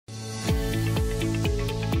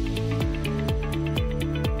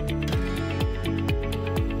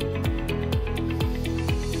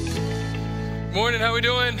Morning, how we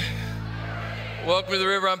doing? Welcome to the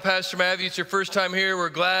River. I'm Pastor Matthew. It's your first time here. We're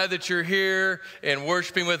glad that you're here and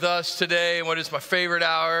worshiping with us today in what is my favorite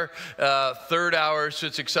hour, third hour, so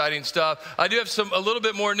it's exciting stuff. I do have a little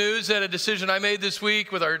bit more news and a decision I made this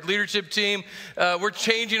week with our leadership team. We're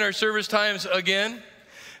changing our service times again.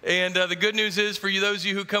 And the good news is for you, those of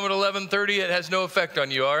you who come at 11:30, it has no effect on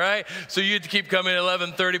you, all right? So you have to keep coming at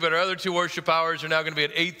 11:30, but our other two worship hours are now going to be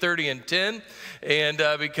at 8:30 and 10, and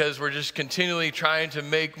because we're just continually trying to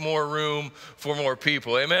make more room for more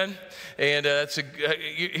people, amen? And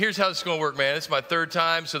here's how it's going to work, man. It's my third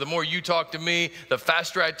time, so the more you talk to me, the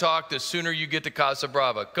faster I talk, the sooner you get to Casa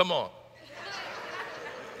Brava. Come on.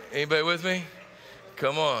 Anybody with me?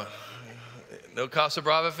 Come on. No Casa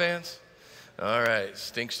Brava fans? All right,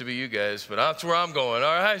 stinks to be you guys, but that's where I'm going.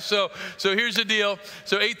 All right, so here's the deal.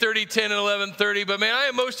 So 8:30, 10, and 11:30. But man, I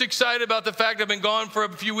am most excited about the fact I've been gone for a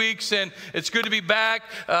few weeks, and it's good to be back.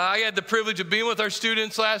 I had the privilege of being with our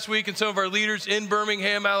students last week and some of our leaders in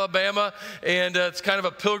Birmingham, Alabama, and it's kind of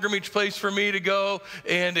a pilgrimage place for me to go,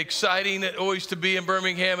 and exciting always to be in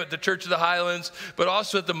Birmingham at the Church of the Highlands, but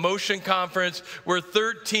also at the Motion Conference, where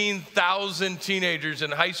 13,000 teenagers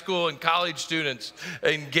and high school and college students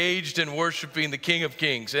engaged in worship being the King of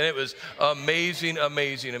Kings. And it was amazing,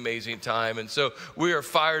 amazing, amazing time. And so we are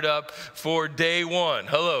fired up for day one.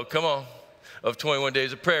 Hello, come on, of 21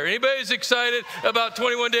 Days of Prayer. Anybody as excited about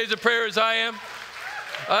 21 Days of Prayer as I am?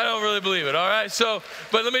 I don't really believe it, all right?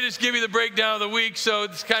 But let me just give you the breakdown of the week. So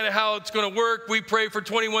it's kind of how it's going to work. We pray for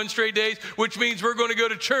 21 straight days, which means we're going to go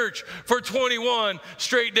to church for 21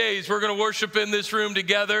 straight days. We're going to worship in this room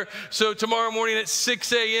together. So tomorrow morning at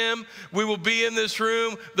 6 a.m., we will be in this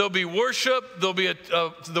room. There'll be worship, there'll be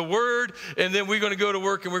the word, and then we're going to go to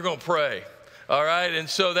work and we're going to pray. All right, and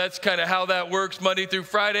so that's kind of how that works Monday through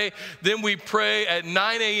Friday. Then we pray at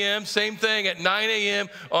 9 a.m., same thing at 9 a.m.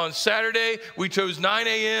 on Saturday. We chose 9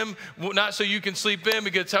 a.m., not so you can sleep in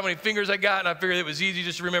because how many fingers I got, and I figured it was easy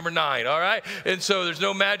just to remember 9, all right? And so there's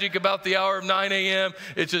no magic about the hour of 9 a.m.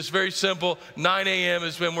 It's just very simple. 9 a.m.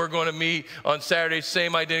 is when we're going to meet on Saturday,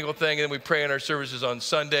 same identical thing, and then we pray in our services on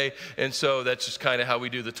Sunday. And so that's just kind of how we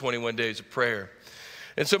do the 21 days of prayer.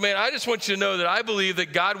 And so, man, I just want you to know that I believe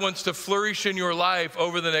that God wants to flourish in your life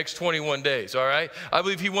over the next 21 days, all right? I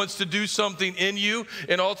believe he wants to do something in you,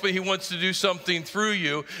 and ultimately he wants to do something through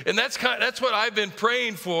you. And that's what I've been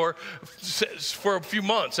praying for a few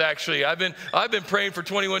months, actually. I've been praying for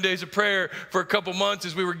 21 days of prayer for a couple months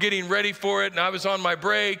as we were getting ready for it, and I was on my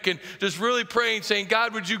break and just really praying, saying,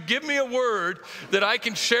 God, would you give me a word that I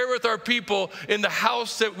can share with our people in the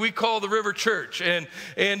house that we call the River Church? And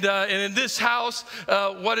in this house,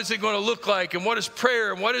 what is it going to look like, and what is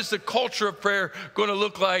prayer, and what is the culture of prayer going to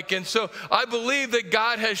look like? And so I believe that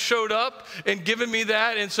God has showed up and given me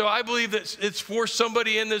that, and so I believe that it's for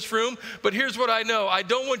somebody in this room. But here's what I know. I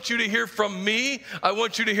don't want you to hear from me. I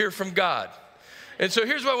want you to hear from God. And so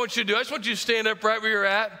here's what I want you to do. I just want you to stand up right where you're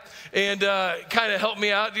at and kind of help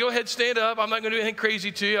me out. Go ahead, stand up. I'm not going to do anything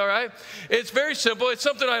crazy to you, all right? It's very simple. It's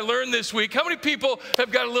something I learned this week. How many people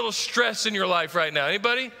have got a little stress in your life right now?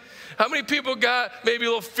 Anybody? How many people got maybe a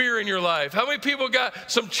little fear in your life? How many people got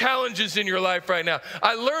some challenges in your life right now?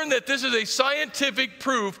 I learned that this is a scientific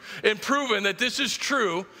proof and proven that this is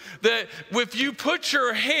true, that if you put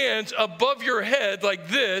your hands above your head like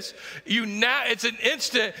this, it's an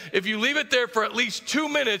instant. If you leave it there for at least 2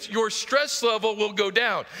 minutes, your stress level will go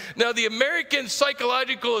down. Now, the American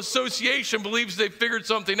Psychological Association believes they figured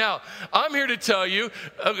something out. I'm here to tell you,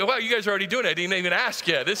 wow, you guys are already doing it. I didn't even ask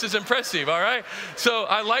yet. This is impressive, all right? So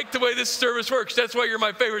I like the way this service works. That's why you're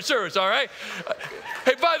my favorite service, all right?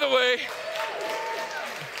 Hey, by the way,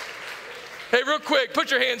 hey, real quick, put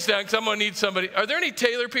your hands down because I'm going to need somebody. Are there any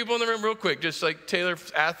Taylor people in the room? Real quick, just like Taylor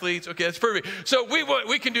athletes. Okay, that's perfect. So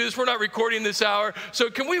we can do this. We're not recording this hour. So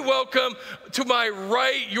can we welcome to my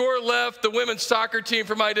right, your left, the women's soccer team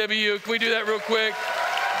from IWU? Can we do that real quick?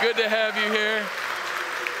 Good to have you here.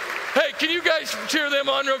 Hey, can you guys cheer them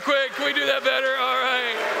on real quick? Can we do that better? All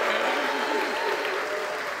right.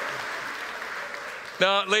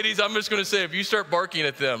 Now, ladies, I'm just going to say, if you start barking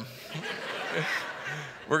at them,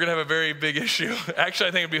 we're going to have a very big issue. Actually,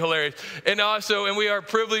 I think it'd be hilarious. And we are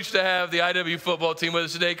privileged to have the IW football team with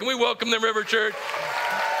us today. Can we welcome them, River Church?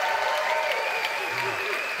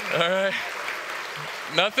 All right.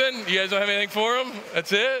 Nothing? You guys don't have anything for them?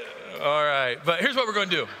 That's it? All right. But here's what we're going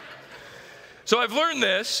to do. So I've learned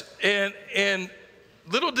this, and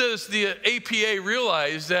little does the APA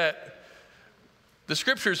realize that the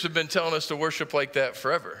scriptures have been telling us to worship like that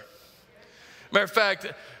forever. Matter of fact,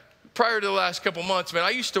 prior to the last couple months, man, I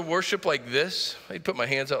used to worship like this. I'd put my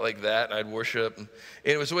hands out like that, and I'd worship. And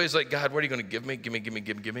it was always like, God, what are you going to give me? Give me, give me,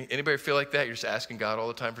 give me, give me. Anybody feel like that? You're just asking God all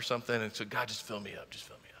the time for something. And so, God, just fill me up. Just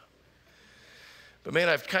fill me up. But, man,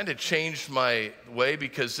 I've kind of changed my way,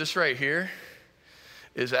 because this right here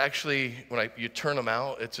is actually, when you turn them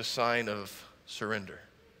out, it's a sign of surrender.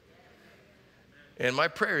 And my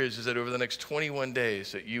prayer is that over the next 21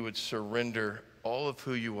 days that you would surrender all of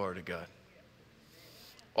who you are to God.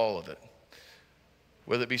 All of it.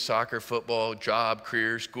 Whether it be soccer, football, job,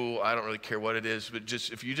 career, school, I don't really care what it is, but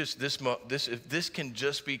just if this can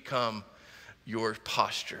just become your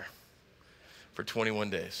posture for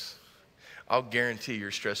 21 days, I'll guarantee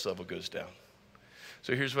your stress level goes down.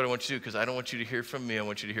 So here's what I want you to do, because I don't want you to hear from me, I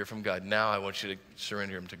want you to hear from God. Now I want you to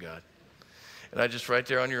surrender them to God. And I just right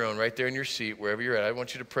there on your own, right there in your seat, wherever you're at, I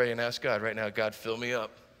want you to pray and ask God right now, God, fill me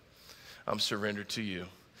up. I'm surrendered to you.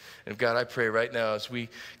 And God, I pray right now as we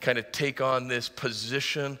kind of take on this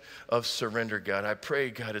position of surrender, God, I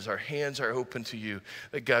pray, God, as our hands are open to you,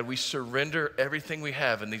 that, God, we surrender everything we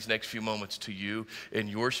have in these next few moments to you and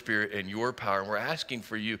your spirit and your power. And we're asking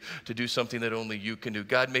for you to do something that only you can do.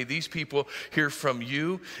 God, may these people hear from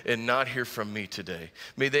you and not hear from me today.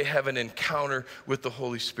 May they have an encounter with the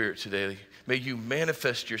Holy Spirit today. May you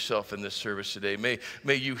manifest yourself in this service today.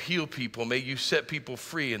 May you heal people. May you set people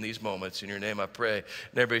free in these moments. In your name I pray.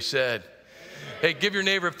 And everybody said, amen. Hey, give your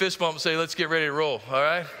neighbor a fist bump and say, let's get ready to roll, all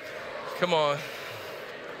right? Come on.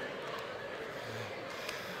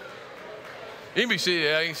 You can be seated.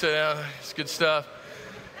 Yeah, you can sit down. It's good stuff.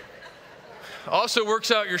 Also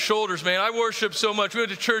works out your shoulders, man. I worship so much. We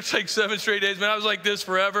went to church like 7 straight days, man. I was like this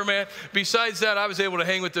forever, man. Besides that, I was able to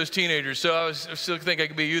hang with those teenagers, so I still think I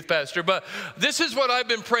could be a youth pastor. But this is what I've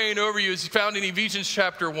been praying over you. It's found in Ephesians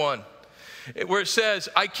chapter 1. Where it says,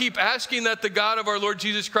 I keep asking that the God of our Lord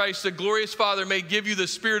Jesus Christ, the glorious Father, may give you the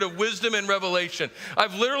spirit of wisdom and revelation.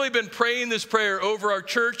 I've literally been praying this prayer over our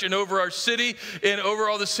church and over our city and over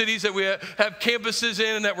all the cities that we have campuses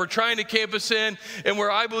in and that we're trying to campus in and where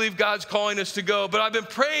I believe God's calling us to go. But I've been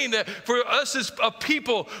praying that for us as a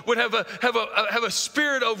people would have a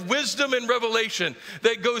spirit of wisdom and revelation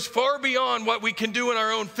that goes far beyond what we can do in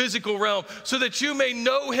our own physical realm, so that you may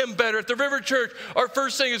know him better. At the River Church, our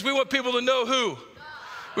first thing is we want people to know who?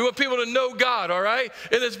 We want people to know God, all right?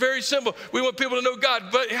 And it's very simple. We want people to know God.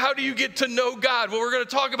 But how do you get to know God? Well, we're going to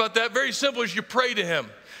talk about that. Very simple is you pray to him.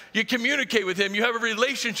 You communicate with him. You have a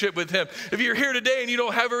relationship with him. If you're here today and you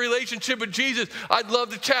don't have a relationship with Jesus, I'd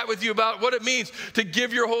love to chat with you about what it means to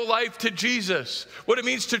give your whole life to Jesus, what it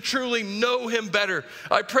means to truly know him better.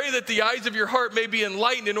 I pray that the eyes of your heart may be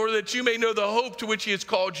enlightened in order that you may know the hope to which he has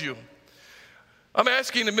called you. I'm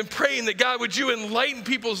asking and been praying that, God, would you enlighten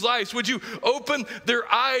people's lives? Would you open their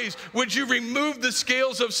eyes? Would you remove the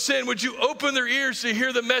scales of sin? Would you open their ears to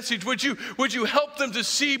hear the message? Would you help them to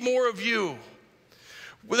see more of you?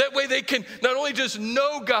 Well, that way they can not only just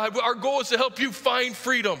know God, but our goal is to help you find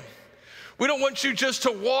freedom. We don't want you just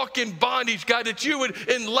to walk in bondage, God, that you would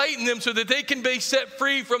enlighten them so that they can be set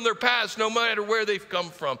free from their past no matter where they've come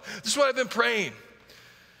from. This is what I've been praying.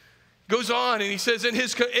 Goes on and he says, in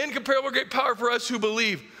his incomparable great power for us who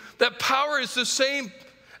believe. That power is the same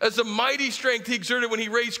as the mighty strength he exerted when he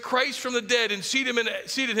raised Christ from the dead and seated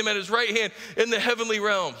him at his right hand in the heavenly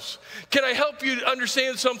realms. Can I help you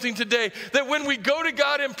understand something today? That when we go to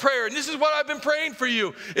God in prayer, and this is what I've been praying for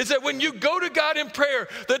you, is that when you go to God in prayer,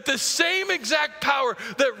 that the same exact power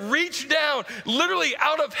that reached down literally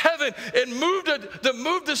out of heaven and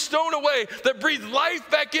moved the stone away, that breathed life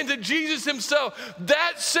back into Jesus himself,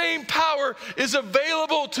 that same power is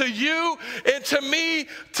available to you and to me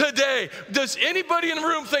today. Does anybody in the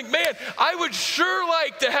room think, man, I would sure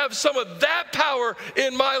like to have some of that power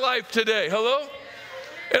in my life today? Hello?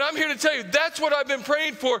 And I'm here to tell you, that's what I've been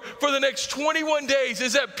praying for the next 21 days,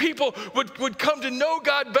 is that people would come to know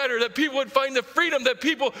God better, that people would find the freedom, that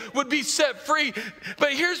people would be set free.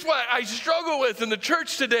 But here's what I struggle with in the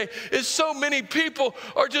church today, is so many people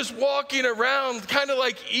are just walking around kind of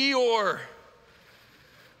like Eeyore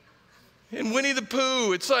and Winnie the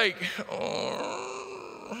Pooh. It's like, oh,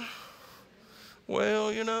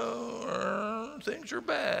 well, you know, things are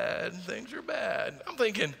bad, things are bad. I'm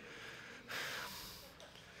thinking,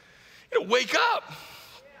 wake up.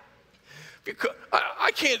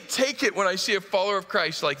 I can't take it when I see a follower of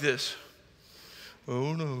Christ like this.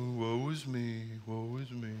 Oh no, woe is me, woe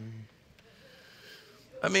is me.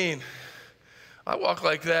 I mean, I walk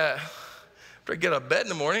like that after I get out of bed in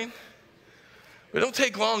the morning. It don't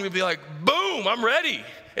take long to be like, boom, I'm ready.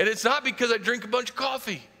 And it's not because I drink a bunch of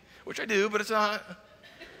coffee, which I do, but it's not.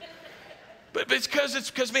 But it's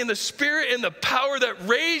because, man, the spirit and the power that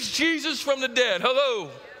raised Jesus from the dead,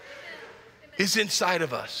 hello, is inside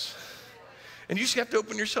of us. And you just have to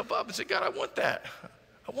open yourself up and say, God, I want that.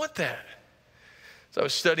 I want that. So I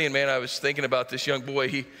was studying, man, I was thinking about this young boy.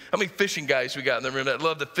 How many fishing guys we got in the room that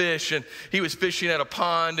love to fish? And he was fishing at a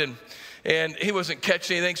pond, and he wasn't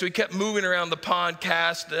catching anything. So he kept moving around the pond,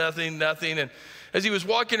 cast, nothing. And as he was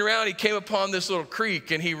walking around, he came upon this little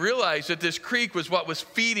creek, and he realized that this creek was what was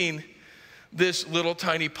feeding this little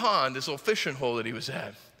tiny pond, this little fishing hole that he was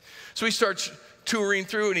at. So he starts touring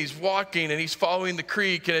through, and he's walking, and he's following the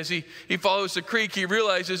creek. And as he follows the creek, he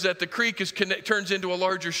realizes that the creek turns into a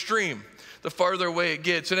larger stream the farther away it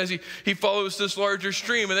gets. And as he follows this larger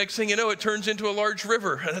stream, and next thing you know, it turns into a large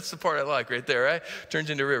river. That's the part I like right there, right? Turns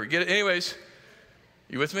into a river. Get it? Anyways,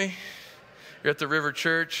 you with me? You're at the river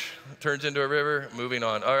church, turns into a river, moving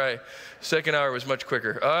on. All right, second hour was much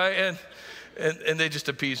quicker. All right, and they just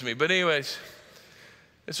appeased me. But anyways,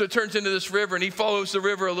 and so it turns into this river, and he follows the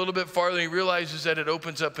river a little bit farther, and he realizes that it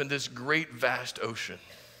opens up in this great, vast ocean.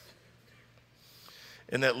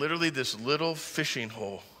 And that literally this little fishing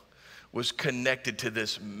hole was connected to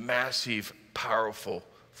this massive, powerful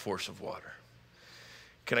force of water.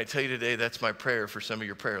 Can I tell you today, that's my prayer for some of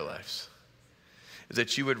your prayer lives, is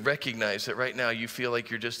that you would recognize that right now you feel like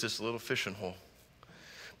you're just this little fishing hole,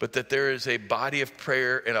 but that there is a body of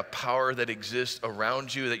prayer and a power that exists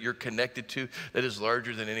around you that you're connected to that is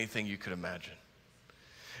larger than anything you could imagine.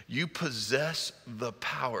 You possess the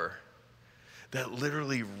power that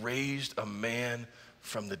literally raised a man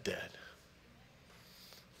from the dead.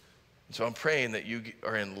 So I'm praying that you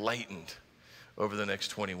are enlightened over the next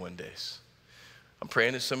 21 days. I'm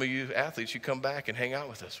praying that some of you athletes, you come back and hang out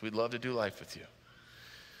with us. We'd love to do life with you.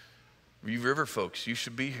 You river folks, you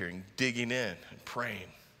should be here and digging in and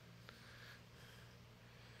praying.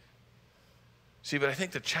 See, but I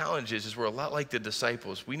think the challenge is we're a lot like the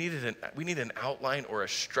disciples. We need an outline or a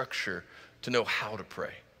structure to know how to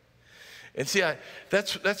pray. And see,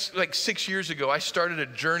 that's like 6 years ago, I started a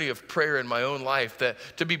journey of prayer in my own life that,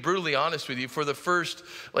 to be brutally honest with you, for the first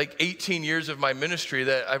like 18 years of my ministry,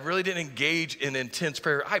 that I really didn't engage in intense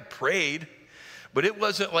prayer. I prayed, but it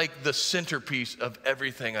wasn't like the centerpiece of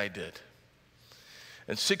everything I did.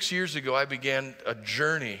 And 6 years ago, I began a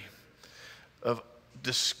journey of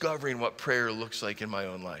discovering what prayer looks like in my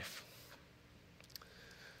own life.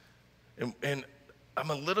 And I'm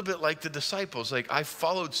a little bit like the disciples. Like, I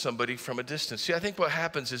followed somebody from a distance. See, I think what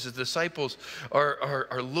happens is the disciples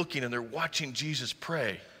are looking and they're watching Jesus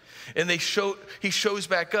pray. And he shows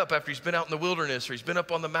back up after he's been out in the wilderness, or he's been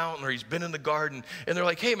up on the mountain, or he's been in the garden. And they're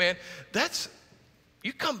like, hey man,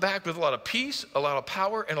 you come back with a lot of peace, a lot of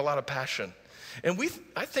power, and a lot of passion. And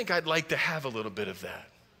I think I'd like to have a little bit of that.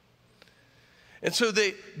 And so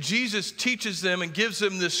Jesus teaches them and gives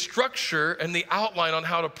them this structure and the outline on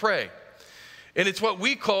how to pray. And it's what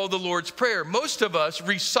we call the Lord's Prayer. Most of us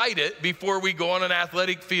recite it before we go on an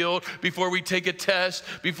athletic field, before we take a test,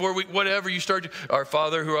 before whatever you start. Our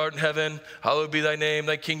Father who art in heaven, hallowed be thy name,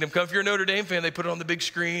 thy kingdom come. If you're a Notre Dame fan, they put it on the big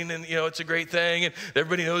screen, and it's a great thing. And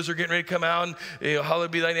everybody knows they're getting ready to come out, and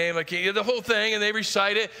hallowed be thy name, thy kingdom, the whole thing, and they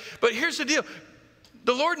recite it. But here's the deal.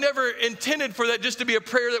 The Lord never intended for that just to be a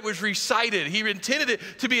prayer that was recited. He intended it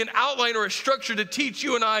to be an outline or a structure to teach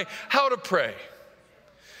you and I how to pray.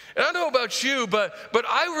 And I don't know about you, but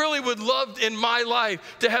I really would love in my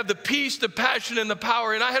life to have the peace, the passion, and the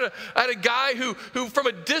power. And I had a guy who from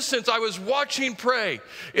a distance I was watching pray.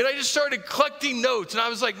 And I just started collecting notes. And I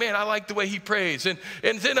was like, man, I like the way he prays. And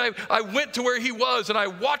then I went to where he was and I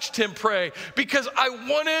watched him pray because I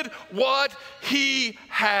wanted what he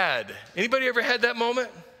had. Anybody ever had that moment?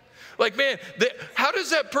 Like, man, how does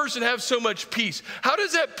that person have so much peace? How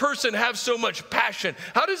does that person have so much passion?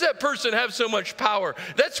 How does that person have so much power?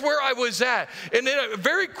 That's where I was at. And then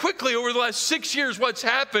very quickly over the last 6 years, what's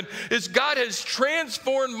happened is God has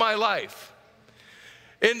transformed my life.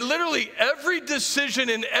 And literally every decision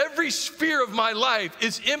in every sphere of my life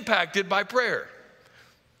is impacted by prayer.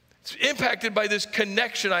 It's impacted by this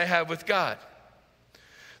connection I have with God.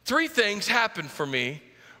 3 things happened for me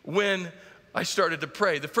when I started to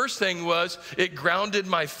pray. The first thing was it grounded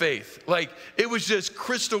my faith. Like, it was just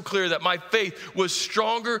crystal clear that my faith was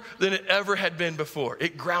stronger than it ever had been before.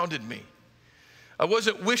 It grounded me. I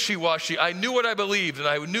wasn't wishy-washy. I knew what I believed,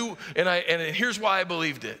 and here's why I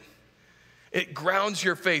believed it. It grounds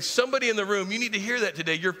your faith. Somebody in the room, you need to hear that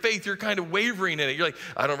today. Your faith, you're kind of wavering in it. You're like,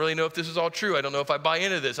 I don't really know if this is all true. I don't know if I buy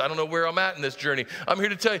into this. I don't know where I'm at in this journey. I'm here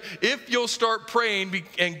to tell you, if you'll start praying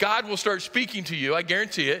and God will start speaking to you, I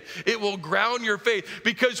guarantee it, it will ground your faith.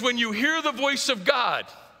 Because when you hear the voice of God,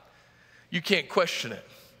 you can't question it.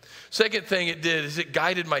 Second thing it did is it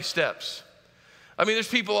guided my steps. I mean, there's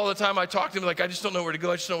people all the time I talk to them like, I just don't know where to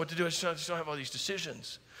go. I just don't know what to do. I just don't have all these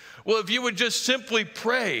decisions. Well, if you would just simply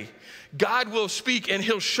pray, God will speak and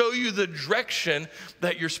he'll show you the direction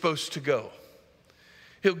that you're supposed to go.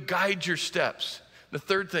 He'll guide your steps. The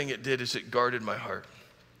third thing it did is it guarded my heart.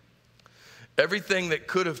 Everything that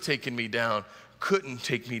could have taken me down couldn't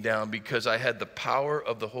take me down because I had the power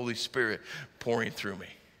of the Holy Spirit pouring through me.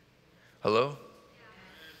 Hello?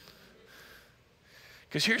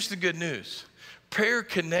 Because here's the good news. Prayer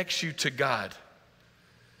connects you to God.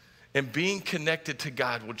 And being connected to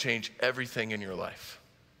God will change everything in your life.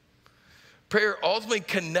 Prayer ultimately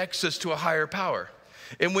connects us to a higher power.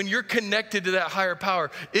 And when you're connected to that higher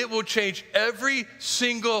power, it will change every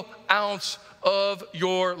single ounce of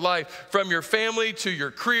your life, from your family to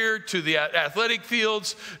your career, to the athletic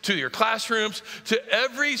fields, to your classrooms, to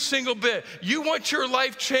every single bit. You want your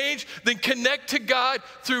life changed? Then connect to God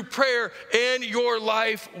through prayer and your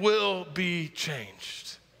life will be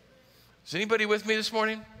changed. Is anybody with me this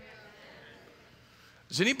morning?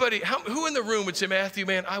 Is anybody, who in the room would say, Matthew,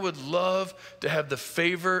 man, I would love to have the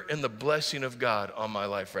favor and the blessing of God on my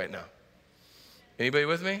life right now? Anybody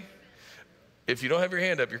with me? If you don't have your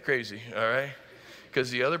hand up, you're crazy, all right?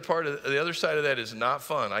 Because the other side of that is not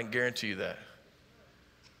fun. I can guarantee you that.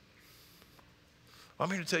 I'm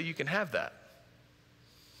here to tell you you can have that.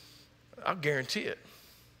 I'll guarantee it.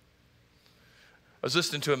 I was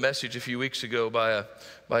listening to a message a few weeks ago by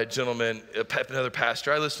a gentleman, another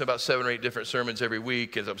pastor. I listen to about 7 or 8 different sermons every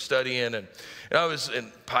week as I'm studying, and I was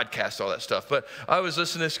in podcasts, all that stuff. But I was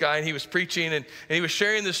listening to this guy, and he was preaching, and he was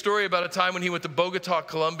sharing this story about a time when he went to Bogota,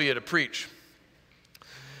 Colombia to preach.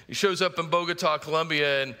 He shows up in Bogota,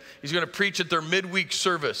 Colombia, and he's going to preach at their midweek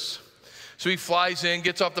service. So he flies in,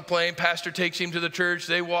 gets off the plane, pastor takes him to the church,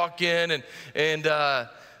 they walk in, and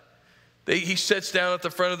he sits down at the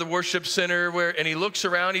front of the worship center and he looks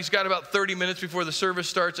around. He's got about 30 minutes before the service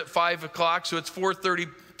starts at 5 o'clock, so it's 4:30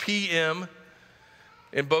 p.m.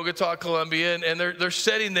 in Bogota, Colombia, and they're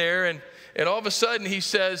sitting there, and all of a sudden he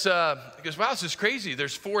says, he goes, wow, this is crazy.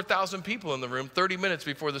 There's 4,000 people in the room 30 minutes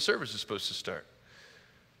before the service is supposed to start.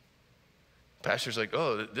 Pastor's like,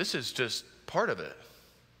 oh, this is just part of it.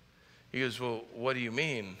 He goes, well, what do you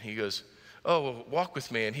mean? He goes, oh, well, walk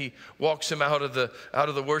with me. And he walks him out of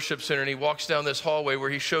the worship center, and he walks down this hallway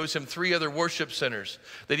where he shows him 3 other worship centers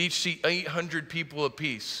that each seat 800 people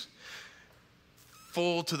apiece,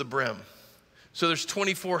 full to the brim. So there's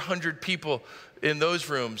 2,400 people in those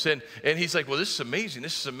rooms. And he's like, well, this is amazing.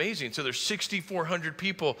 This is amazing. So there's 6,400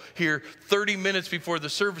 people here 30 minutes before the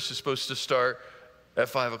service is supposed to start at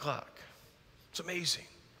 5 o'clock. It's amazing.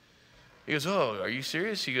 He goes, oh, are you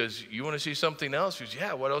serious? He goes, you want to see something else? He goes,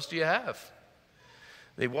 yeah, what else do you have?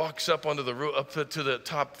 He walks up onto the roof, up to the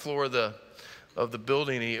top floor of the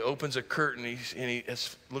building. He opens a curtain, and he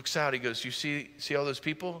looks out. He goes, you see all those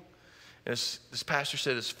people? And this pastor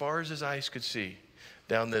said, as far as his eyes could see,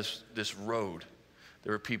 down this road,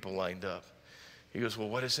 there were people lined up. He goes, well,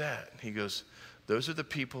 what is that? He goes, those are the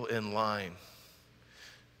people in line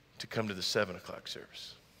to come to the 7 o'clock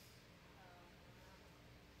service.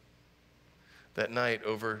 That night,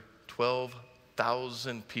 over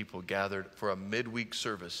 12,000 people gathered for a midweek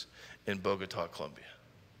service in Bogota, Colombia.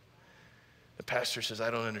 The pastor says,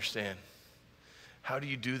 I don't understand. How do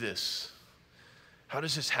you do this? How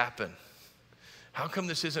does this happen? How come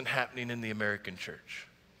this isn't happening in the American church?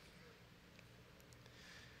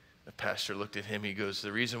 The pastor looked at him. He goes,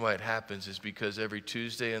 the reason why it happens is because every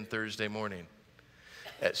Tuesday and Thursday morning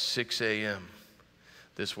at 6 a.m.,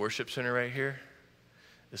 this worship center right here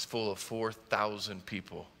is full of 4,000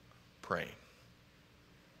 people praying.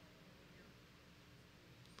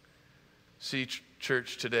 See,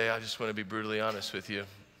 church, today, I just want to be brutally honest with you.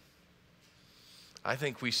 I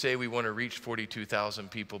think we say we want to reach 42,000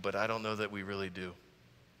 people, but I don't know that we really do.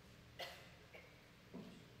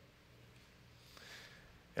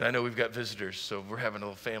 And I know we've got visitors, so we're having a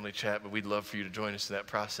little family chat, but we'd love for you to join us in that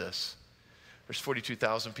process. There's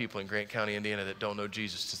 42,000 people in Grant County, Indiana that don't know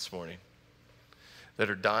Jesus this morning, that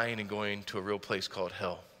are dying and going to a real place called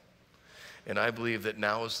hell. And I believe that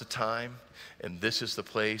now is the time, and this is the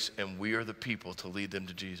place, and we are the people to lead them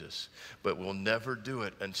to Jesus. But we'll never do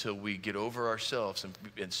it until we get over ourselves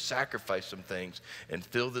and sacrifice some things and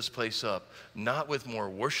fill this place up, not with more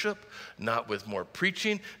worship, not with more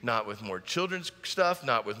preaching, not with more children's stuff,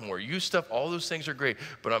 not with more youth stuff. All those things are great,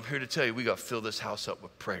 but I'm here to tell you, we got to fill this house up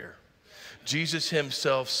with prayer. Jesus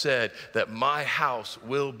himself said that my house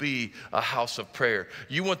will be a house of prayer.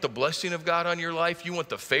 You want the blessing of God on your life? You want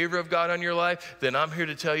the favor of God on your life? Then I'm here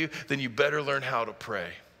to tell you, then you better learn how to pray.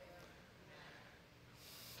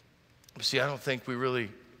 See, I don't think we really,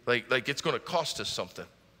 like it's going to cost us something.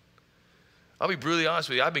 I'll be brutally honest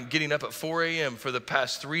with you. I've been getting up at 4 a.m. for the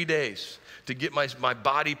past 3 days to get my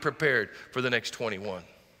body prepared for the next 21.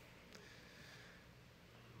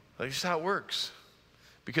 That's just how it works.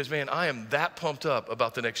 Because, man, I am that pumped up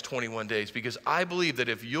about the next 21 days because I believe that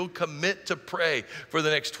if you'll commit to pray for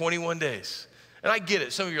the next 21 days, and I get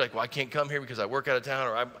it. Some of you are like, well, I can't come here because I work out of town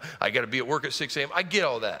or I got to be at work at 6 a.m. I get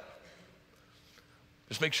all that.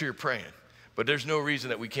 Just make sure you're praying. But there's no reason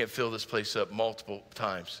that we can't fill this place up multiple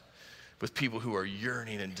times with people who are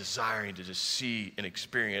yearning and desiring to just see and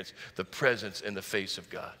experience the presence and the face of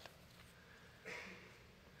God.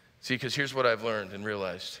 See, because here's what I've learned and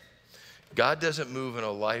realized. God doesn't move in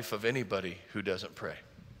a life of anybody who doesn't pray.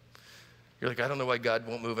 You're like, I don't know why God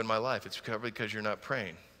won't move in my life. It's probably because you're not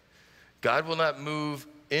praying. God will not move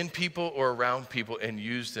in people or around people and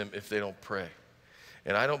use them if they don't pray.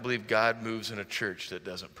 And I don't believe God moves in a church that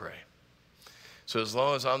doesn't pray. So as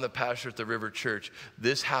long as I'm the pastor at the River Church,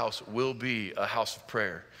 this house will be a house of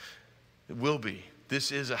prayer. It will be.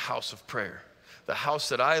 This is a house of prayer. The house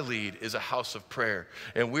that I lead is a house of prayer.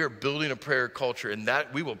 And we are building a prayer culture, and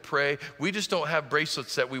that we will pray. We just don't have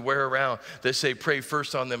bracelets that we wear around that say pray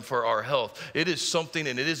first on them for our health. It is something,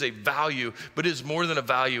 and it is a value, but it is more than a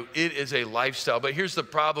value. It is a lifestyle. But here's the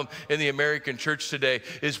problem in the American church today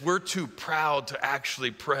is we're too proud to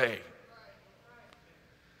actually pray.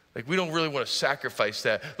 Like, we don't really want to sacrifice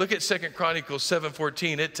that. Look at 2 Chronicles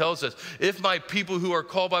 7:14. It tells us, if my people who are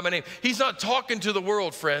called by my name. He's not talking to the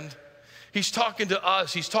world, friend. He's talking to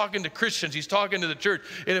us. He's talking to Christians. He's talking to the church.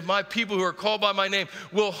 And if my people who are called by my name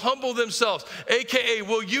will humble themselves, AKA,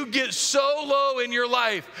 will you get so low in your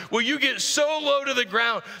life? Will you get so low to the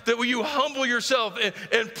ground that will you humble yourself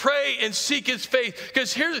and pray and seek his face?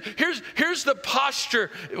 Because here's the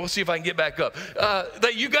posture. We'll see if I can get back up.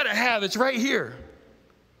 That you got to have. It's right here.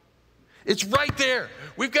 It's right there.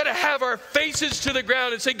 We've got to have our faces to the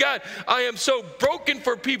ground and say, God, I am so broken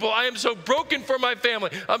for people. I am so broken for my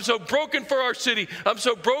family. I'm so broken for our city. I'm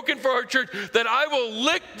so broken for our church that I will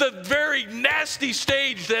lick the very nasty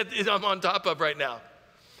stage that I'm on top of right now,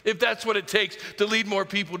 if that's what it takes to lead more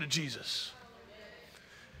people to Jesus.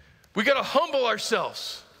 We got to humble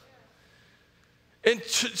ourselves and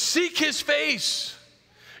seek his face.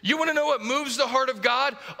 You want to know what moves the heart of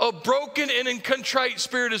God? A broken and a contrite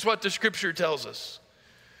spirit is what the scripture tells us.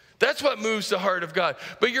 That's what moves the heart of God.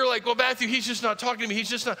 But you're like, well, Matthew, he's just not talking to me.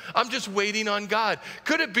 I'm just waiting on God.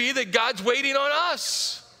 Could it be that God's waiting on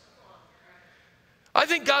us? I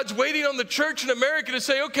think God's waiting on the church in America to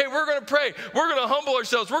say, okay, we're going to pray. We're going to humble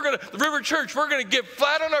ourselves. The River Church, we're going to get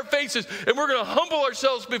flat on our faces and we're going to humble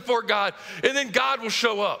ourselves before God, and then God will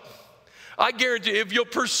show up. I guarantee if you'll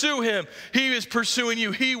pursue him, he is pursuing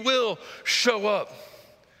you. He will show up.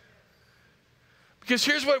 Because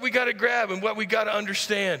here's what we got to grab and what we got to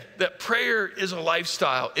understand, that prayer is a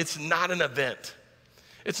lifestyle. It's not an event.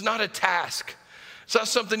 It's not a task. It's not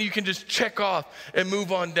something you can just check off and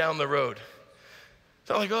move on down the road. It's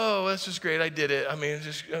not like, oh, that's just great. I did it. I mean,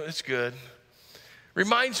 it's good.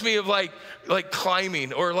 Reminds me of like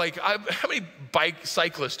climbing, or like, how many bike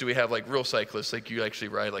cyclists do we have, like real cyclists, like you actually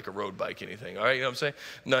ride like a road bike, anything, all right, you know what I'm saying?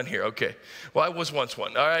 None here, okay. Well, I was once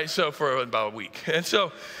one, all right, so for about a week. And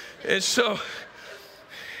so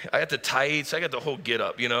I got the tights, I got the whole get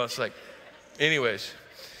up, you know, it's like, anyways,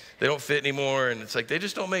 they don't fit anymore, and it's like, they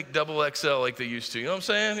just don't make double XL like they used to, you know what I'm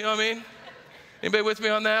saying? You know what I mean? Anybody with me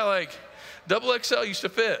on that? Like, double XL used to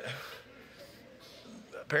fit.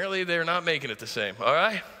 Apparently, they're not making it the same, all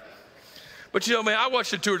right? But you know, man, I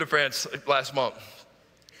watched the Tour de France last month.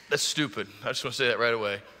 That's stupid. I just want to say that right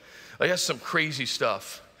away. Like, that's some crazy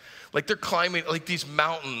stuff. Like, they're climbing, like, these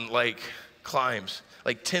mountain, like, climbs.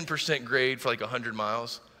 Like, 10% grade for, like, 100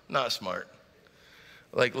 miles. Not smart.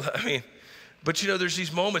 Like, I mean, but you know, there's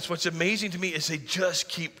these moments. What's amazing to me is they just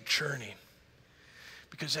keep churning.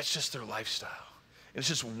 Because that's just their lifestyle. It's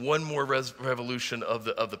just one more revolution of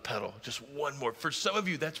the pedal, just one more. For some of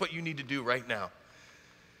you, that's what you need to do right now.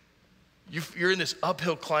 You're in this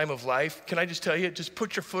uphill climb of life. Can I just tell you, just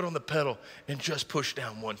put your foot on the pedal and just push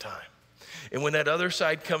down one time. And when that other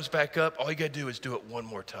side comes back up, all you got to do is do it one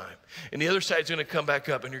more time. And the other side's going to come back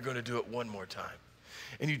up, and you're going to do it one more time.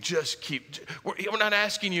 And you just keep, we're not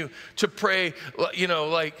asking you to pray, you know,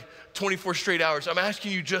 like 24 straight hours. I'm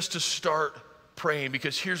asking you just to start praying,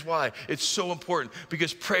 because here's why. It's so important,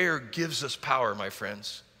 because prayer gives us power, my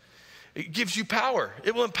friends. It gives you power.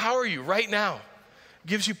 It will empower you right now. It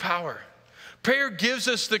gives you power. Prayer gives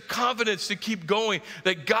us the confidence to keep going,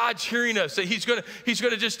 that God's hearing us, that he's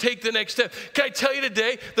gonna just take the next step. Can I tell you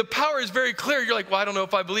today, the power is very clear. You're like, well, I don't know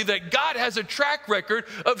if I believe that. God has a track record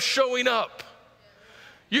of showing up.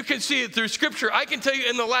 You can see it through Scripture. I can tell you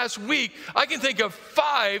in the last week, I can think of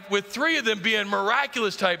 5, with 3 of them being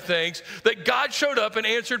miraculous type things, that God showed up and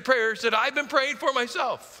answered prayers that I've been praying for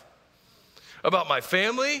myself, about my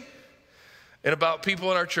family and about people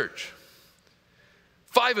in our church.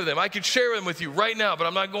 5 of them. I could share them with you right now, but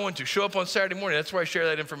I'm not going to. Show up on Saturday morning. That's where I share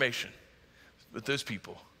that information with those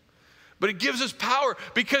people. But it gives us power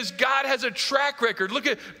because God has a track record. Look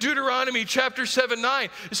at Deuteronomy chapter 7:9.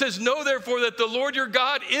 It says, know therefore that the Lord your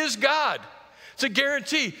God is God. It's a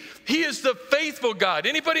guarantee. He is the faithful God.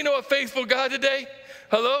 Anybody know a faithful God today?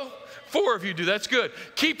 Hello? 4 of you do. That's good.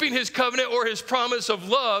 Keeping his covenant or his promise of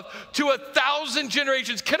love to 1,000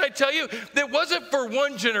 generations. Can I tell you, it wasn't for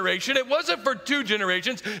 1 generation. It wasn't for 2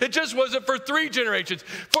 generations. It just wasn't for 3 generations.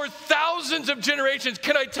 For thousands of generations.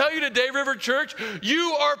 Can I tell you today, River Church,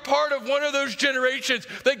 you are part of one of those generations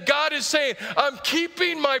that God is saying, I'm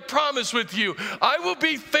keeping my promise with you. I will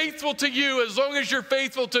be faithful to you as long as you're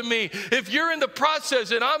faithful to me. If you're in the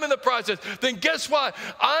process and I'm in the process, then guess what?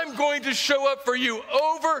 I'm going to show up for you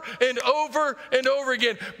over and over and over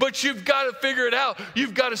again, but you've got to figure it out.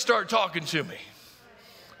 You've got to start talking to me.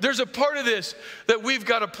 There's a part of this that we've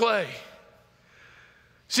got to play.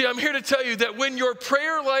 See, I'm here to tell you that when your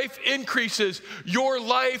prayer life increases, your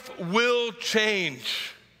life will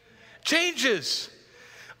change. Changes.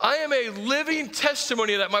 I am a living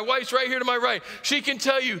testimony of that. My wife's right here to my right. She can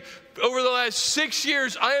tell you, over the last 6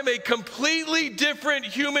 years, I am a completely different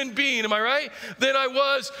human being, am I right, than I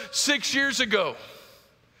was 6 years ago.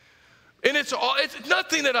 And it's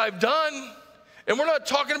nothing that I've done, and we're not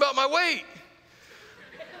talking about my weight.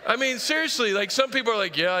 I mean, seriously, like some people are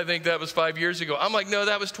like, yeah, I think that was 5 years ago. I'm like, no,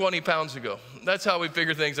 that was 20 pounds ago. That's how we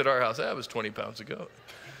figure things at our house. That was 20 pounds ago.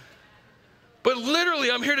 But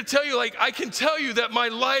literally, I'm here to tell you, like, I can tell you that my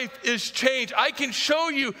life is changed. I can show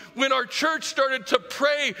you when our church started to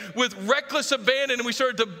pray with reckless abandon and we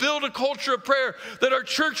started to build a culture of prayer, that our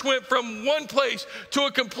church went from one place to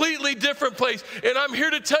a completely different place. And I'm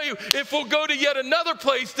here to tell you, if we'll go to yet another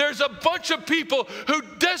place, there's a bunch of people who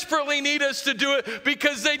desperately need us to do it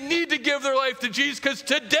because they need to give their life to Jesus, because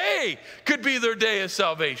today could be their day of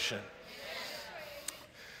salvation.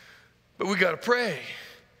 But we got to pray.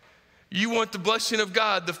 You want the blessing of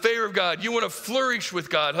God, the favor of God. You want to flourish with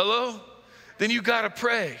God. Hello? Then you got to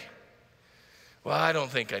pray. Well, I don't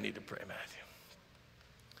think I need to pray, Matthew.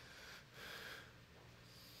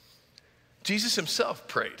 Jesus himself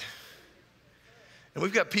prayed. And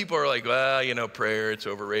we've got people who are like, well, you know, prayer, it's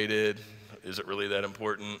overrated. Is it really that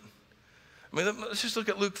important? I mean, let's just look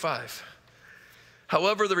at Luke 5.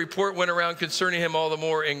 However, the report went around concerning him all the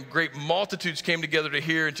more, and great multitudes came together to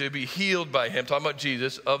hear and to be healed by him, talking about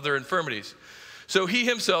Jesus, of their infirmities. So he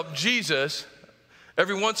himself, Jesus,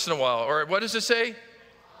 every once in a while, or what does it say?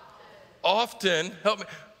 Often, help me.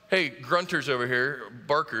 Hey, grunters over here,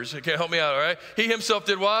 barkers, okay, help me out, all right? He himself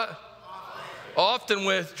did what? Often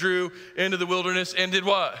withdrew into the wilderness and did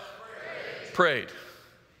what? Prayed.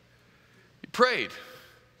 He prayed.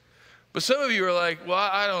 But some of you are like, well,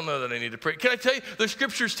 I don't know that I need to pray. Can I tell you, the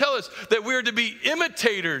scriptures tell us that we're to be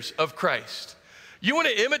imitators of Christ. You want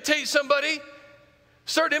to imitate somebody?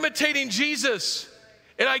 Start imitating Jesus.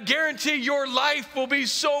 And I guarantee your life will be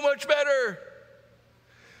so much better.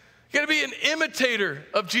 You got to be an imitator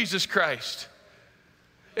of Jesus Christ.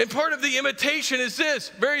 And part of the imitation is this,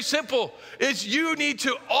 very simple, is you need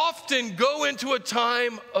to often go into a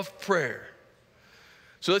time of prayer.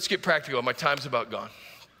 So let's get practical. My time's about gone.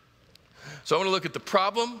 So I want to look at the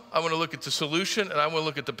problem, I want to look at the solution, and I want to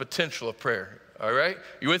look at the potential of prayer, all right?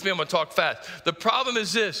 You with me? I'm going to talk fast. The problem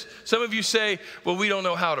is this. Some of you say, well, we don't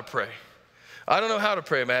know how to pray. I don't know how to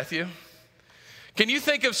pray, Matthew. Can you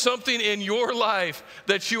think of something in your life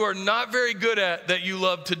that you are not very good at that you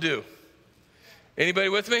love to do? Anybody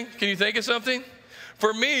with me? Can you think of something?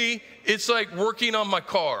 For me, it's like working on my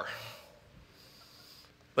car.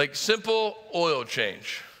 Like simple oil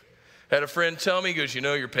change. Had a friend tell me, he goes, you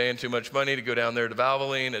know, you're paying too much money to go down there to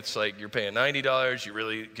Valvoline. It's like you're paying $90. You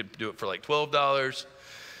really could do it for like $12.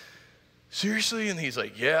 Seriously? And he's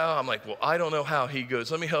like, yeah. I'm like, well, I don't know how. He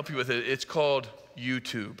goes, let me help you with it. It's called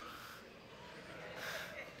YouTube.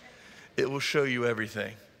 It will show you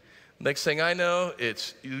everything. Next thing I know,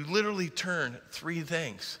 it's you literally turn 3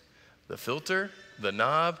 things. The filter, the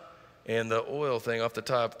knob, and the oil thing off the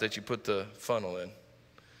top that you put the funnel in.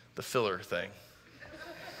 The filler thing.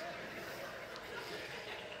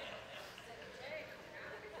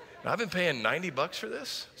 I've been paying $90 for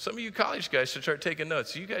this. Some of you college guys should start taking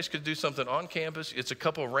notes. You guys could do something on campus. It's a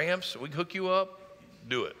couple ramps. We can hook you up.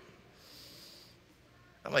 Do it.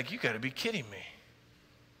 I'm like, you got to be kidding me.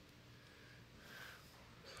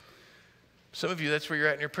 Some of you, that's where you're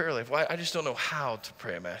at in your prayer life. Well, I just don't know how to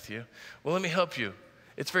pray, Matthew. Well, let me help you.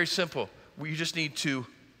 It's very simple. You just need to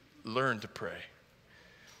learn to pray.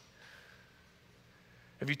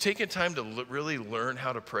 Have you taken time to really learn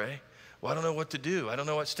how to pray? Well, I don't know what to do. I don't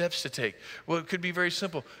know what steps to take. Well, it could be very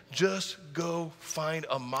simple. Just go find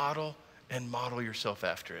a model and model yourself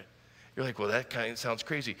after it. You're like, well, that kind of sounds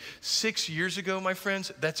crazy. 6 years ago, my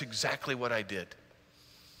friends, that's exactly what I did.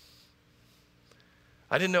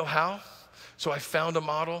 I didn't know how, so I found a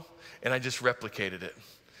model and I just replicated it.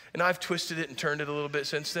 And I've twisted it and turned it a little bit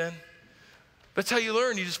since then. That's how you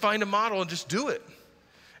learn. You just find a model and just do it.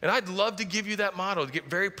 And I'd love to give you that model, to get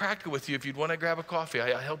very practical with you. If you'd want to grab a coffee,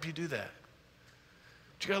 I help you do that.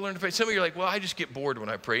 But you got to learn to pray. Some of you are like, well, I just get bored when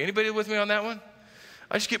I pray. Anybody with me on that one?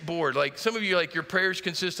 I just get bored. Like some of you, like your prayers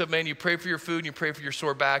consist of, man, you pray for your food and you pray for your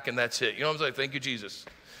sore back and that's it. You know what I'm saying? Thank you, Jesus.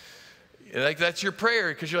 And like that's your prayer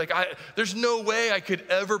because you're like, there's no way I could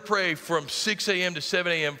ever pray from 6 a.m. to 7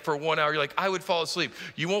 a.m. for 1 hour. You're like, I would fall asleep.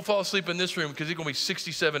 You won't fall asleep in this room because it's going to be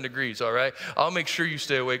 67 degrees, all right? I'll make sure you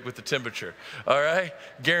stay awake with the temperature, all right?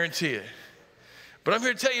 Guarantee it. But I'm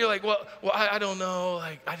here to tell you, like, well, I don't know.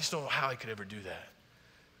 Like, I just don't know how I could ever do that.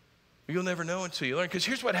 You'll never know until you learn. Because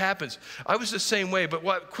here's what happens. I was the same way, but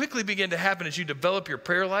what quickly began to happen as you develop your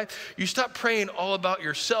prayer life, you stop praying all about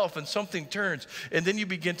yourself and something turns, and then you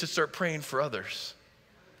begin to start praying for others.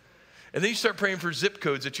 And then you start praying for zip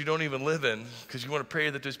codes that you don't even live in because you want to pray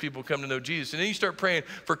that those people come to know Jesus. And then you start praying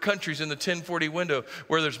for countries in the 1040 window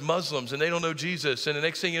where there's Muslims and they don't know Jesus. And the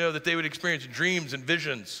next thing you know that they would experience dreams and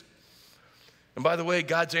visions. And by the way,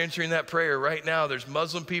 God's answering that prayer right now. There's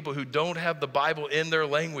Muslim people who don't have the Bible in their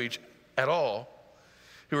language at all,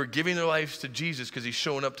 who are giving their lives to Jesus because he's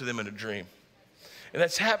showing up to them in a dream. And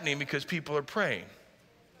that's happening because people are praying.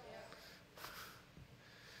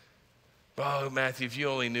 Oh, Matthew, if you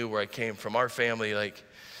only knew where I came from. Our family, like,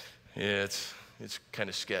 yeah, it's kind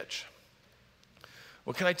of sketch.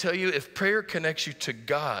 Well, can I tell you, if prayer connects you to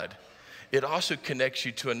God, it also connects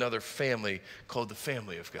you to another family called the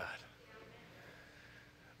family of God.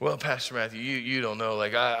 Well, Pastor Matthew, you don't know.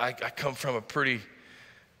 Like, I come from a pretty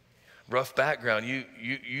rough background.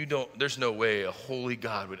 You don't, there's no way a holy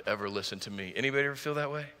God would ever listen to me. Anybody ever feel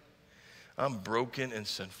that way? I'm broken and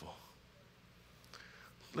sinful.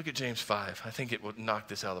 Look at James 5. I think it will knock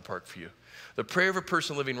this out of the park for you. The prayer of a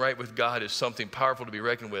person living right with God is something powerful to be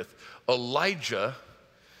reckoned with. Elijah,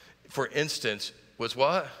 for instance, was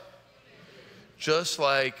what? Just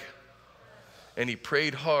like, and he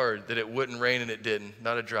prayed hard that it wouldn't rain and it didn't,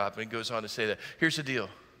 not a drop. And he goes on to say that. Here's the deal.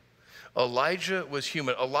 Elijah was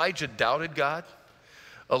human. Elijah doubted God.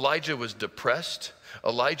 Elijah was depressed.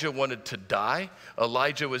 Elijah wanted to die.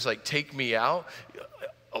 Elijah was like, take me out.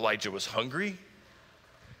 Elijah was hungry.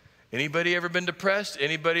 Anybody ever been depressed?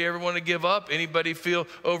 Anybody ever want to give up? Anybody feel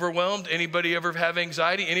overwhelmed? Anybody ever have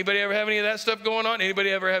anxiety? Anybody ever have any of that stuff going on? Anybody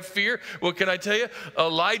ever have fear? Well, can I tell you?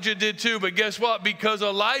 Elijah did too, but guess what? Because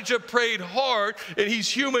Elijah prayed hard, and he's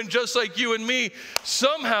human just like you and me,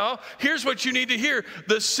 somehow, here's what you need to hear.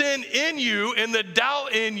 The sin in you and the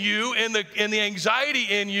doubt in you and the anxiety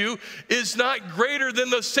in you is not greater than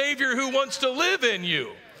the Savior who wants to live in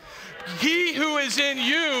you. He who is in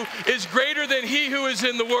you is greater than he who is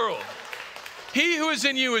in the world. He who is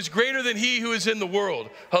in you is greater than he who is in the world.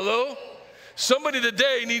 Hello? Somebody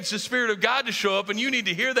today needs the Spirit of God to show up, and you need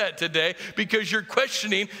to hear that today because you're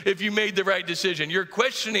questioning if you made the right decision. You're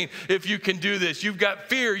questioning if you can do this. You've got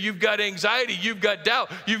fear. You've got anxiety. You've got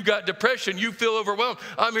doubt. You've got depression. You feel overwhelmed.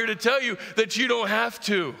 I'm here to tell you that you don't have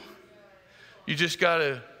to. You just got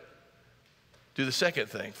to do the second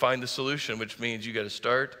thing. Find the solution, which means you got to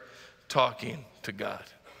start talking to God.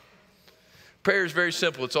 Prayer is very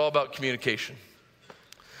simple. It's all about communication.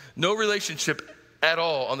 No relationship at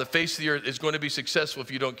all on the face of the earth is going to be successful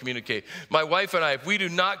if you don't communicate. My wife and I, if we do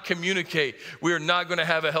not communicate, we are not going to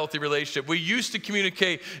have a healthy relationship. We used to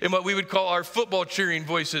communicate in what we would call our football cheering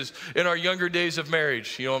voices in our younger days of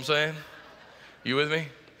marriage. You know what I'm saying? You with me?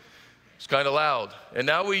 It's kind of loud. And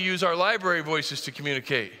now we use our library voices to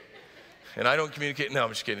communicate. And I don't communicate. No, I'm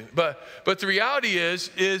just kidding. But the reality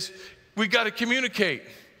is we got to communicate.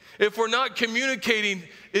 If we're not communicating,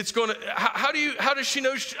 it's going to, how does she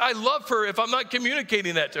know I love her if I'm not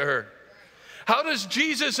communicating that to her? How does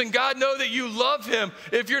Jesus and God know that you love him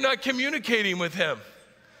if you're not communicating with him?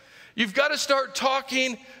 You've got to start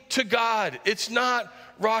talking to God. It's not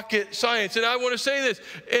rocket science. And I want to say this,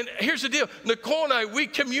 and here's the deal. Nicole and I, we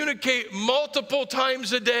communicate multiple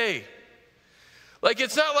times a day. Like,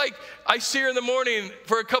 it's not like I see her in the morning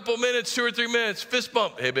for a couple minutes, 2 or 3 minutes, fist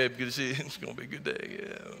bump. Hey, babe, good to see you. It's going to be a good day.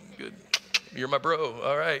 Yeah, good. You're my bro.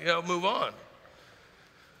 All right, move on.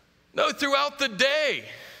 No, throughout the day.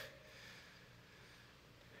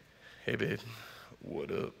 Hey, babe, what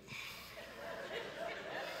up?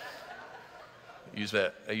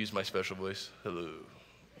 I use my special voice. Hello.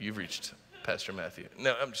 You've reached Pastor Matthew.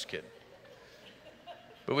 No, I'm just kidding.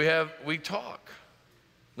 But we talk.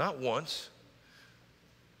 Not once.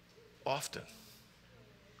 Often.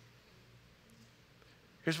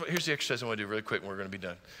 Here's the exercise I want to do really quick and we're going to be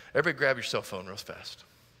done. Everybody grab your cell phone real fast.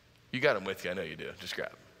 You got them with you. I know you do. Just grab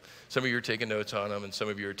them. Some of you are taking notes on them and some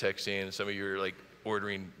of you are texting and some of you are like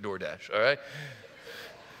ordering DoorDash. All right?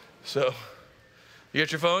 So, you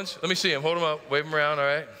got your phones? Let me see them. Hold them up. Wave them around. All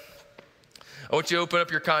right? I want you to open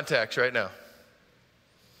up your contacts right now.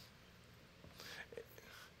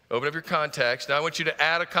 Open up your contacts. Now I want you to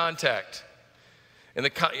add a contact. And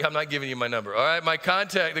I'm not giving you my number. All right,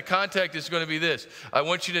 the contact is going to be this. I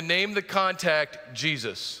want you to name the contact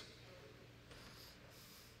Jesus.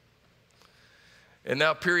 And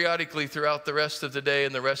now periodically throughout the rest of the day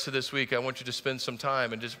and the rest of this week, I want you to spend some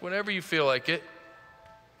time and just whenever you feel like it.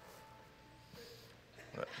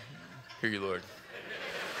 Hear you, Lord.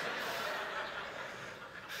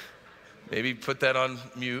 Maybe put that on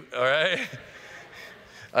mute, all right?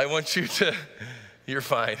 I want you to, you're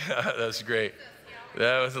fine. That's great.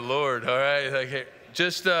 That was the Lord, all right? Okay.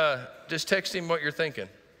 Just text him what you're thinking.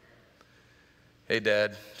 Hey,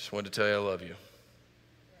 Dad, just wanted to tell you I love you.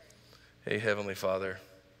 Hey, Heavenly Father,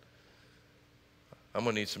 I'm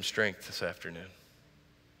going to need some strength this afternoon.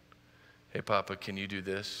 Hey, Papa, can you do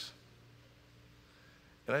this?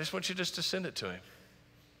 And I just want you just to send it to him.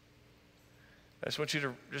 I just want you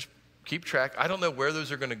to just keep track. I don't know where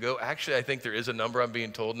those are going to go. Actually, I think there is a number I'm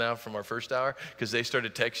being told now from our first hour because they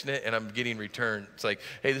started texting it and I'm getting return. It's like,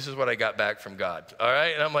 hey, this is what I got back from God. All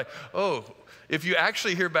right? And I'm like, oh, if you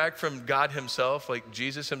actually hear back from God himself, like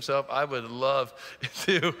Jesus himself, I would love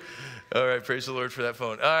to. All right, praise the Lord for that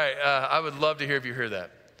phone. All right, I would love to hear if you hear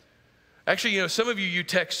that. Actually, you know, some of you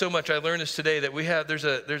text so much. I learned this today that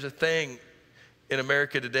there's a thing in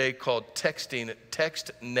America today called texting,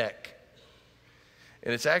 text neck.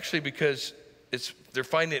 And it's actually because they're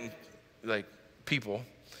finding like people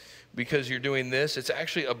because you're doing this. It's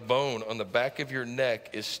actually a bone on the back of your neck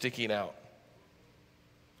is sticking out.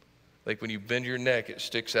 Like when you bend your neck, it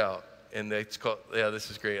sticks out. And it's called, yeah, this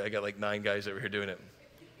is great. I got like 9 guys over here doing it.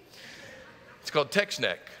 It's called text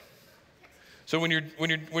neck. So when you're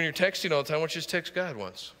texting all the time, why don't you just text God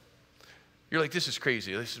once? You're like, this is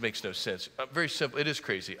crazy. This makes no sense. Very simple. It is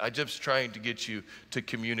crazy. I'm just trying to get you to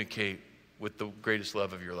communicate with the greatest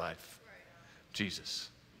love of your life, Jesus.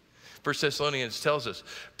 1 Thessalonians tells us,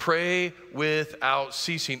 pray without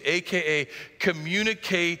ceasing, AKA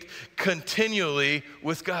communicate continually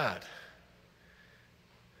with God.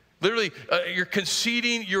 Literally, you're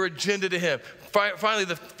conceding your agenda to him. Finally,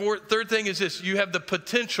 the third thing is this. You have the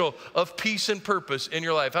potential of peace and purpose in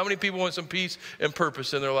your life. How many people want some peace and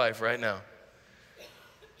purpose in their life right now?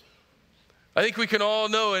 I think we can all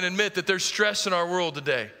know and admit that there's stress in our world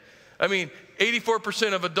today. I mean,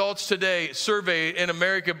 84% of adults today surveyed in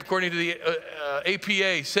America, according to the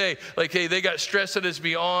APA, say, like, hey, they got stress that is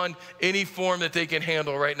beyond any form that they can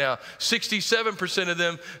handle right now. 67% of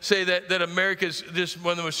them say that America is just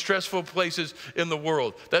one of the most stressful places in the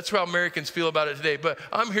world. That's how Americans feel about it today. But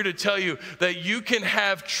I'm here to tell you that you can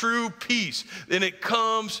have true peace, and it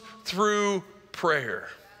comes through prayer.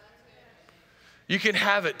 You can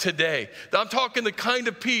have it today. I'm talking the kind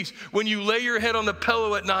of peace when you lay your head on the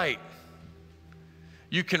pillow at night,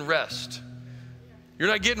 you can rest. You're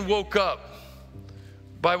not getting woke up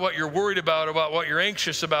by what you're worried about what you're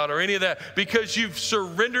anxious about or any of that because you've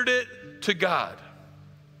surrendered it to God.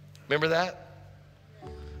 Remember that?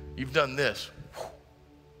 You've done this.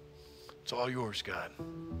 It's all yours, God.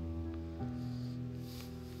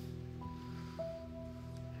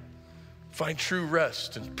 Find true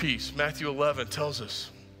rest and peace. Matthew 11 tells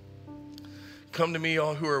us, come to me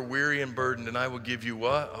all who are weary and burdened, and I will give you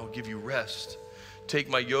what? I will give you rest. Take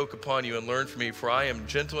my yoke upon you and learn from me, for I am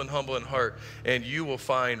gentle and humble in heart, and you will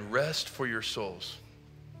find rest for your souls.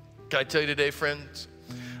 Can I tell you today, friends?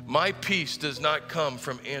 My peace does not come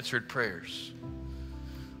from answered prayers.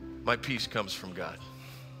 My peace comes from God.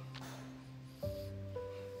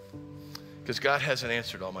 Because God hasn't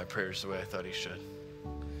answered all my prayers the way I thought he should.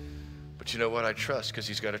 But you know what? I trust because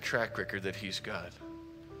he's got a track record that he's God.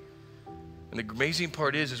 And the amazing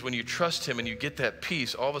part is when you trust him and you get that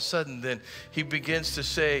peace, all of a sudden then he begins to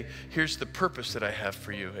say, here's the purpose that I have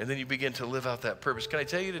for you. And then you begin to live out that purpose. Can I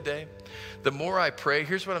tell you today, the more I pray,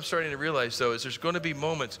 here's what I'm starting to realize though, is there's going to be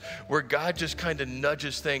moments where God just kind of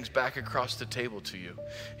nudges things back across the table to you.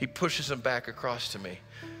 He pushes them back across to me.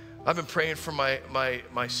 I've been praying for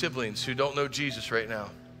my siblings who don't know Jesus right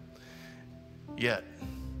now yet.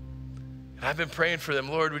 I've been praying for them.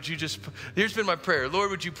 Lord, would you just, here's been my prayer. Lord,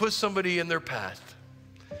 would you put somebody in their path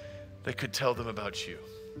that could tell them about you?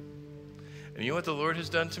 And you know what the Lord has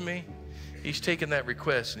done to me? He's taken that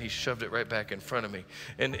request and he's shoved it right back in front of me.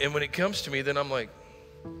 And when it comes to me, then I'm like,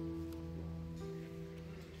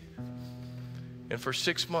 and for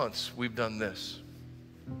 6 months, we've done this.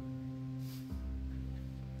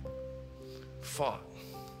 Fought.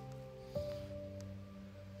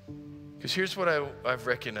 Because here's what I've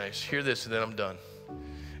recognized. Hear this and then I'm done.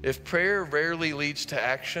 If prayer rarely leads to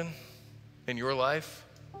action in your life,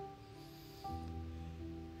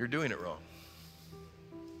 you're doing it wrong.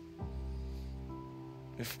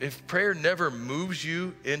 If prayer never moves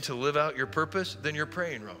you in to live out your purpose, then you're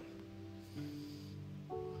praying wrong.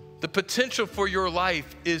 The potential for your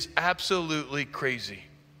life is absolutely crazy.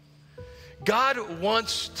 God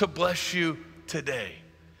wants to bless you today.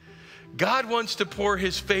 God wants to pour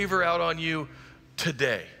his favor out on you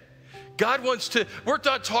today. God wants to, we're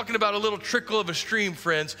not talking about a little trickle of a stream,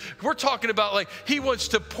 friends. We're talking about like he wants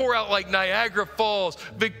to pour out like Niagara Falls,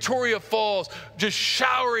 Victoria Falls, just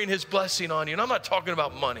showering his blessing on you. And I'm not talking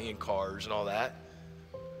about money and cars and all that.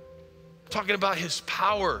 I'm talking about his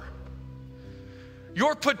power.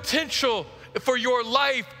 Your potential for your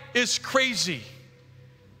life is crazy.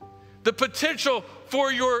 The potential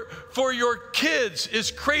for your kids is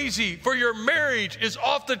crazy. For your marriage is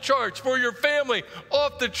off the charts. For your family,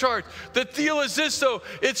 off the charts. The deal is this though,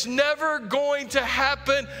 it's never going to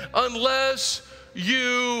happen unless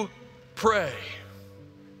you pray.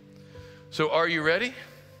 So are you ready?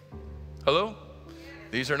 Hello?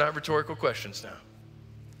 These are not rhetorical questions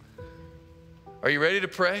now. Are you ready to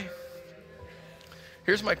pray?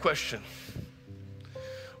 Here's my question.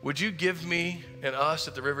 Would you give me and us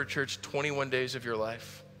at the River Church 21 days of your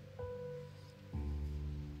life?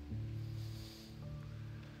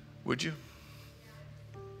 Would you?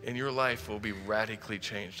 And your life will be radically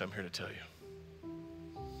changed, I'm here to tell you.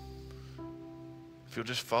 If you'll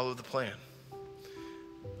just follow the plan.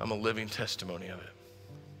 I'm a living testimony of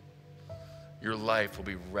it. Your life will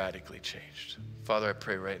be radically changed. Father, I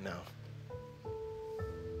pray right now.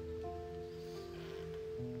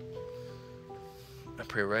 I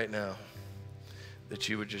pray right now that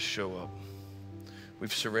you would just show up.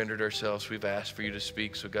 We've surrendered ourselves. We've asked for you to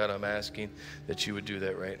speak. So God, I'm asking that you would do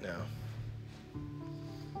that right now.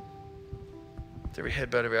 With every head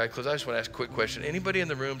bowed, every eye closed, I just want to ask a quick question. Anybody in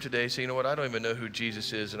the room today say, you know what, I don't even know who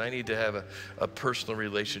Jesus is, and I need to have a personal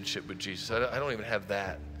relationship with Jesus. I don't even have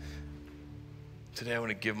that. Today I want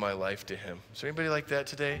to give my life to him. Is there anybody like that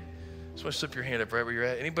today? Just want to slip your hand up right where you're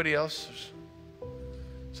at. Anybody else?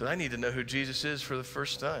 So I need to know who Jesus is for the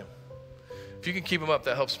first time. If you can keep them up,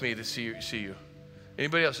 that helps me to see you.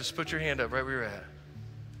 Anybody else? Just put your hand up right where you're at.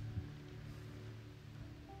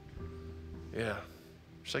 Yeah,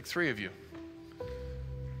 there's like 3 of you.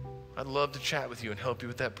 I'd love to chat with you and help you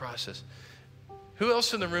with that process. Who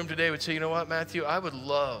else in the room today would say, you know what, Matthew, I would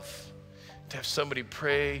love to have somebody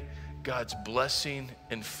pray God's blessing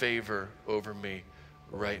and favor over me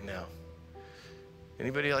right now?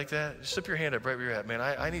 Anybody like that? Just slip your hand up right where you're at. Man,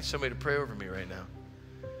 I need somebody to pray over me right now.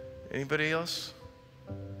 Anybody else?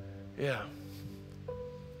 Yeah.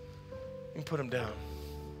 You can put them down.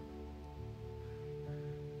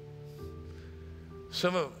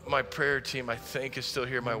 Some of my prayer team, I think, is still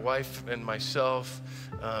here. My wife and myself,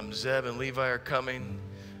 Zeb and Levi are coming.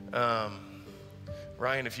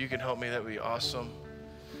 Ryan, if you can help me, that would be awesome.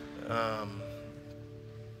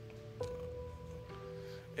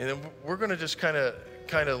 And then we're going to just kind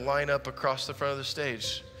of line up across the front of the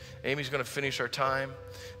stage. Amy's going to finish our time,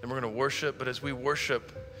 then we're going to worship. But as we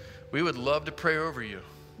worship, we would love to pray over you.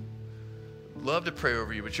 Love to pray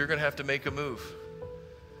over you, but you're going to have to make a move.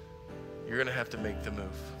 You're going to have to make the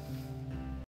move.